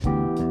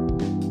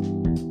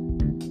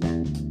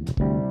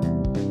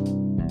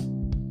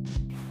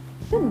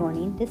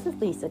This is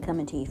Lisa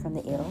coming to you from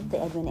the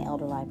Edwin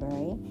Elder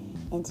Library,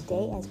 and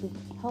today as we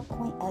help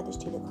point others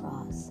to the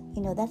cross,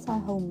 that's our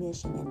whole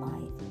mission in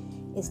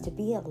life, is to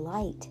be a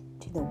light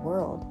to the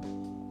world,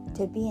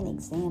 to be an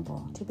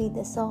example, to be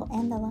the salt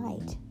and the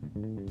light.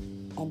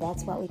 And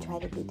that's what we try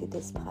to do through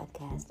this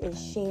podcast,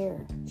 is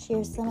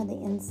share some of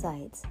the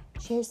insights,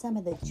 share some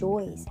of the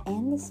joys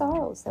and the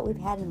sorrows that we've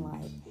had in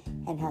life,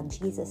 and how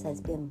Jesus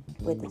has been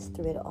with us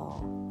through it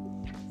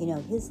all.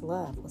 His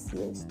love will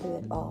see us through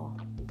it all.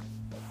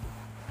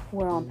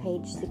 We're on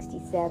page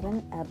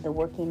 67 of The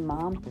Working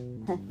Mom.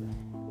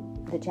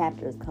 The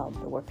chapter is called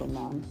The Working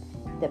Mom.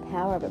 The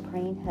Power of a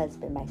Praying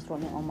Husband by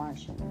Stormie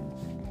Omartian.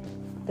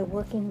 The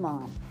Working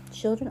Mom.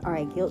 Children are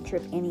a guilt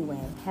trip anyway.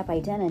 Have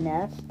I done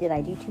enough? Did I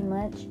do too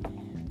much?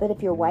 But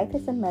if your wife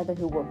is a mother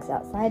who works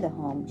outside the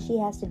home, she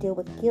has to deal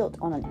with guilt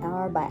on an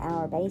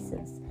hour-by-hour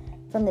basis.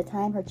 From the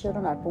time her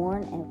children are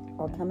born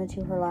or come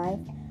into her life,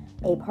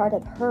 a part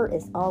of her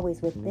is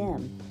always with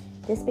them.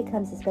 This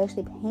becomes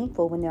especially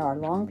painful when there are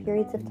long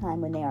periods of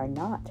time when they are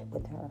not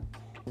with her.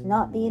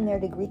 Not being there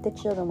to greet the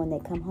children when they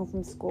come home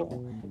from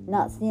school,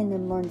 not seeing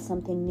them learn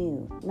something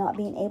new, not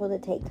being able to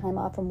take time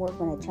off from work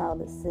when a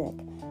child is sick,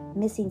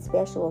 missing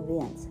special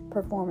events,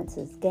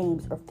 performances,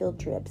 games, or field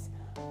trips,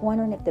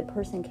 wondering if the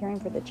person caring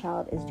for the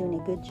child is doing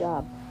a good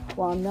job,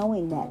 while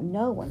knowing that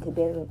no one could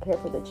better prepare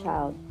for the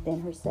child than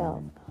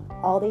herself.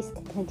 All these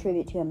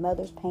contribute to a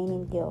mother's pain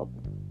and guilt.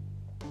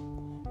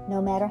 No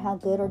matter how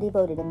good or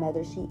devoted a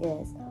mother she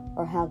is,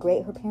 or how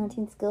great her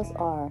parenting skills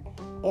are,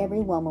 every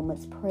woman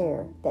must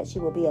pray that she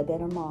will be a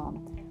better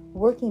mom.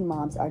 Working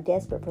moms are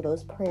desperate for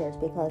those prayers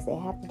because they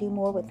have to do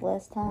more with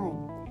less time.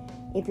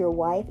 If your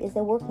wife is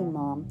a working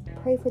mom,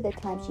 pray for the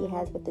time she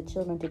has with the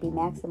children to be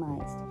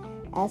maximized.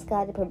 Ask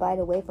God to provide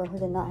a way for her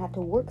to not have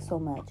to work so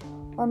much,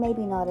 or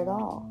maybe not at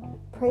all.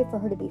 Pray for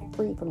her to be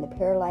free from the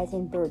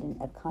paralyzing burden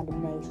of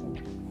condemnation.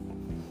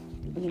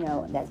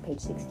 That's page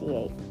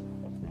 68.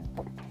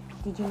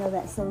 Did you know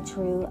that's so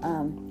true?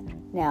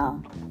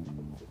 Now,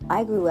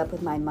 I grew up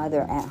with my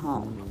mother at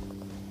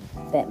home,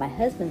 but my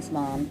husband's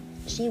mom,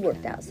 she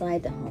worked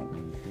outside the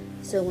home.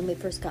 So when we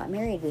first got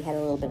married, we had a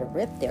little bit of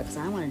rift there because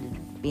I wanted to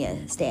be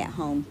a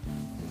stay-at-home.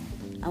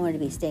 I wanted to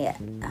be a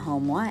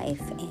stay-at-home wife,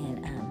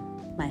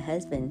 and my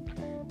husband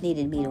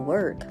needed me to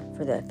work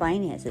for the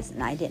finances,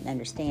 and I didn't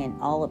understand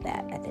all of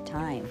that at the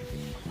time.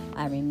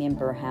 I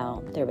remember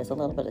how there was a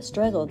little bit of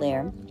struggle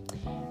there,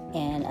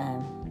 and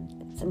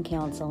some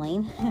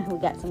counseling. We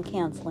got some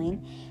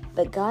counseling,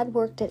 but God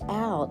worked it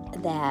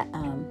out that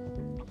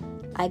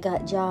I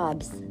got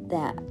jobs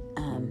that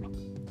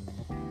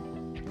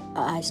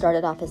I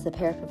started off as a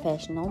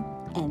paraprofessional,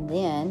 and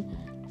then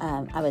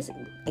I was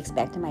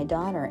expecting my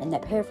daughter, and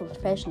that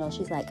paraprofessional,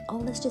 she's like, oh,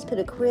 let's just put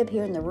a crib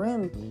here in the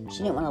room. She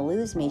didn't want to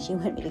lose me. She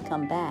wanted me to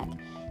come back,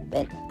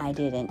 but I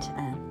didn't.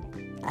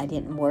 I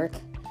didn't work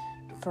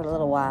for a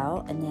little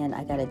while, and then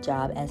I got a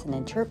job as an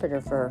interpreter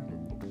for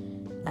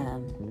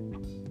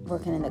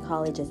working in the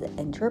college as an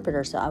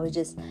interpreter. So I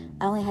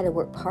only had to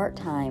work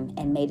part-time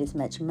and made as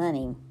much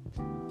money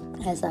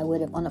as I would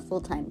have on a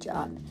full-time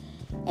job.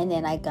 And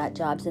then I got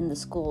jobs in the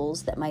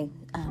schools that my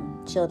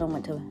children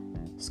went to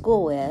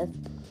school with,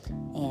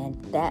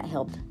 and that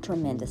helped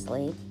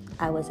tremendously.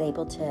 I was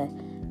able to,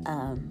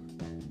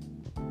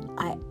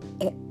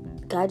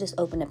 God just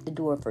opened up the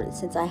door for it.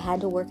 Since I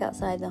had to work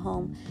outside the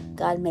home,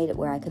 God made it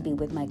where I could be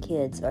with my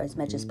kids or as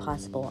much as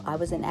possible. I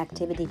was an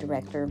activity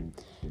director.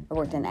 I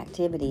worked in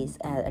activities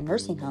at a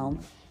nursing home,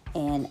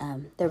 and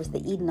there was the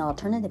Eden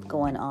Alternative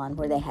going on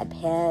where they had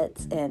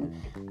pets and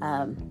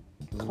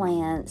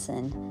plants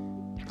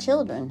and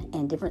children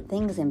and different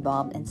things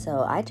involved. And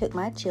so I took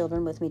my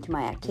children with me to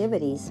my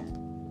activities,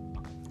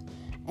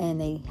 and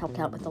they helped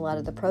out with a lot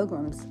of the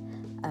programs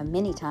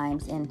many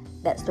times, and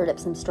that stirred up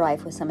some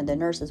strife with some of the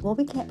nurses. Well,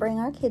 we can't bring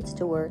our kids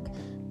to work.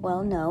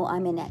 Well, no,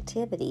 I'm in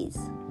activities.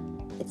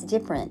 It's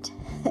different.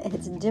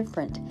 It's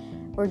different.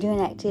 We're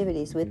doing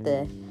activities with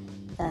the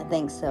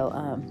things. So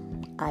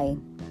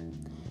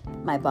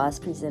my boss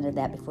presented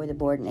that before the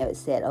board, and it was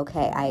said,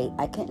 okay,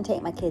 I couldn't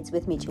take my kids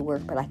with me to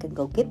work, but I could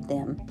go get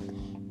them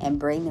and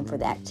bring them for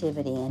the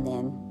activity, and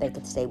then they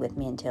could stay with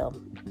me until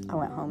I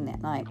went home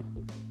that night.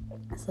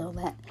 So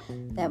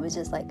that was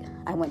just like,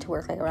 I went to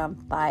work like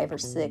around 5 or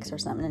 6 or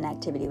something, and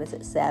activity was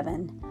at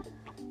 7.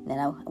 Then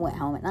I went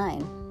home at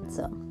 9.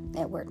 So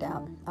it worked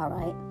out all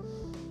right.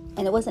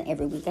 And it wasn't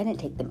every week. I didn't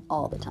take them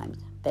all the time,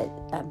 but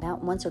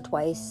about once or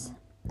twice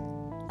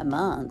a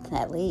month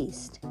at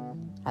least,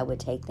 I would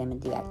take them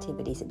and do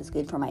activities. It was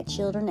good for my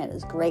children. It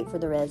was great for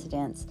the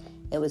residents.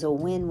 It was a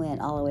win-win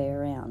all the way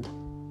around.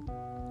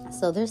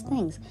 So there's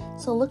things.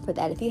 So look for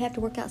that. If you have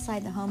to work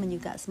outside the home and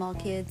you've got small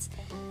kids,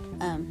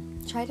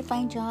 try to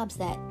find jobs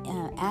that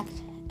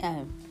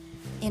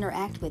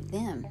interact with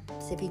them.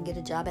 See if you can get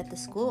a job at the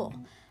school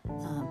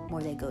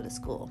where they go to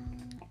school.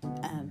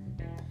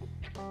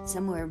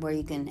 Somewhere where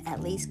you can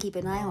at least keep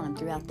an eye on them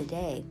throughout the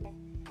day.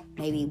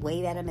 Maybe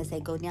wave at them as they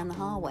go down the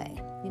hallway.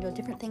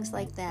 Different things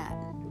like that.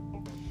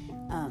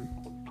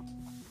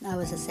 I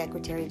was a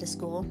secretary at a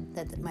school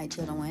that my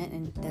children went,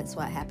 and that's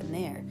what happened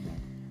there.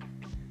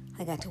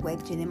 I got to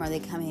wave to them, or they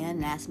come in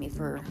and ask me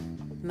for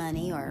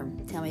money or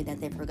tell me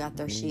that they forgot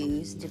their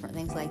shoes, different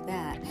things like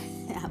that.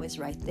 I was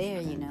right there,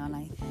 and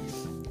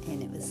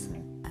it was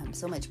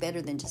so much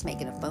better than just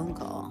making a phone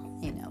call,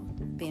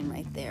 being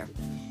right there.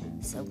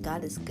 So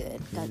God is good.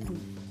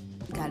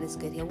 God is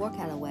good. He'll work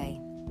out a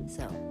way.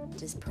 So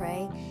just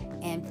pray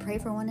and pray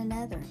for one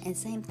another. And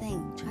same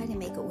thing, try to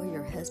make it where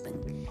your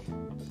husband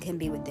can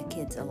be with the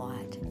kids a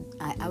lot.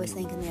 I was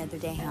thinking the other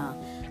day how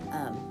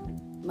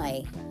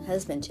my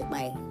husband took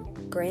my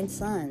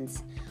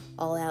grandsons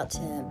all out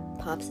to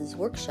Pops'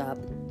 workshop,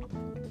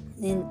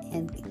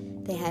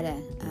 and they had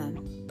a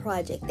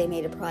project. They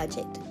made a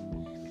project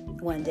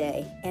one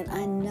day, and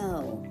I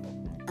know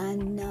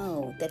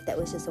that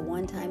was just a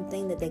one-time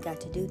thing that they got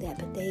to do that,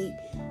 but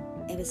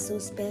it was so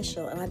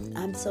special, and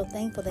I'm so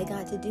thankful they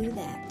got to do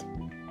that.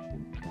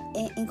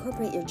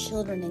 Incorporate your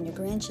children and your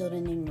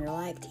grandchildren in your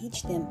life.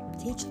 Teach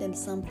them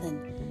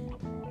something.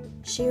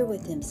 Share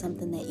with them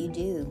something that you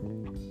do,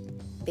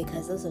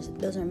 because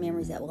those are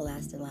memories that will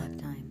last a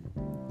lifetime.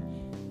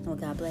 Well,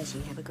 God bless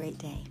you. Have a great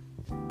day.